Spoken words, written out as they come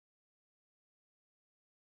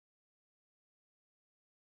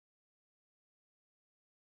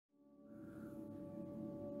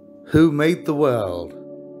Who made the world?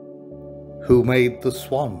 Who made the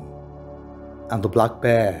swan and the black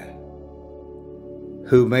bear?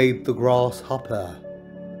 Who made the grasshopper?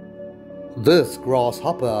 This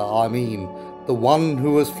grasshopper, I mean, the one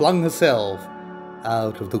who has flung herself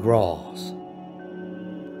out of the grass.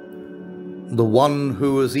 The one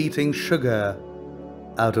who is eating sugar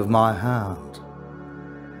out of my hand,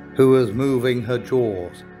 who is moving her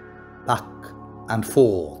jaws back and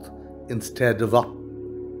forth instead of up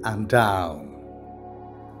and down,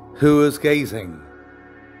 who is gazing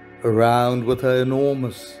around with her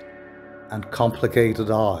enormous and complicated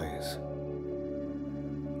eyes.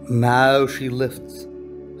 Now she lifts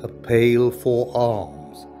her pale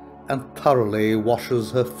forearms and thoroughly washes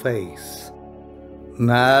her face.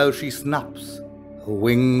 Now she snaps her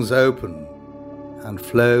wings open and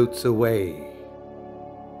floats away.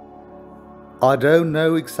 I don't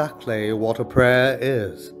know exactly what a prayer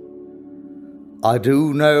is. I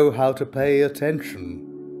do know how to pay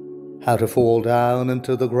attention, how to fall down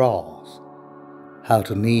into the grass, how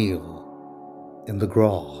to kneel in the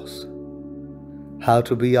grass, how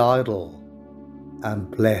to be idle and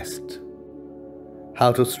blessed,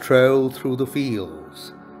 how to stroll through the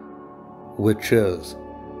fields, which is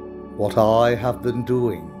what I have been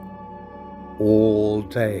doing all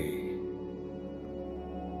day.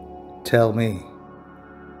 Tell me,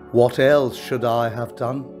 what else should I have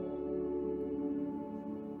done?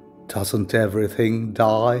 Doesn't everything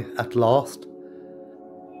die at last,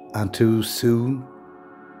 and too soon?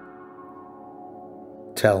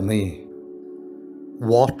 Tell me,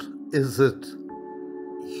 what is it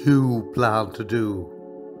you plan to do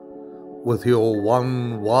with your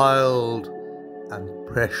one wild and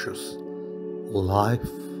precious life?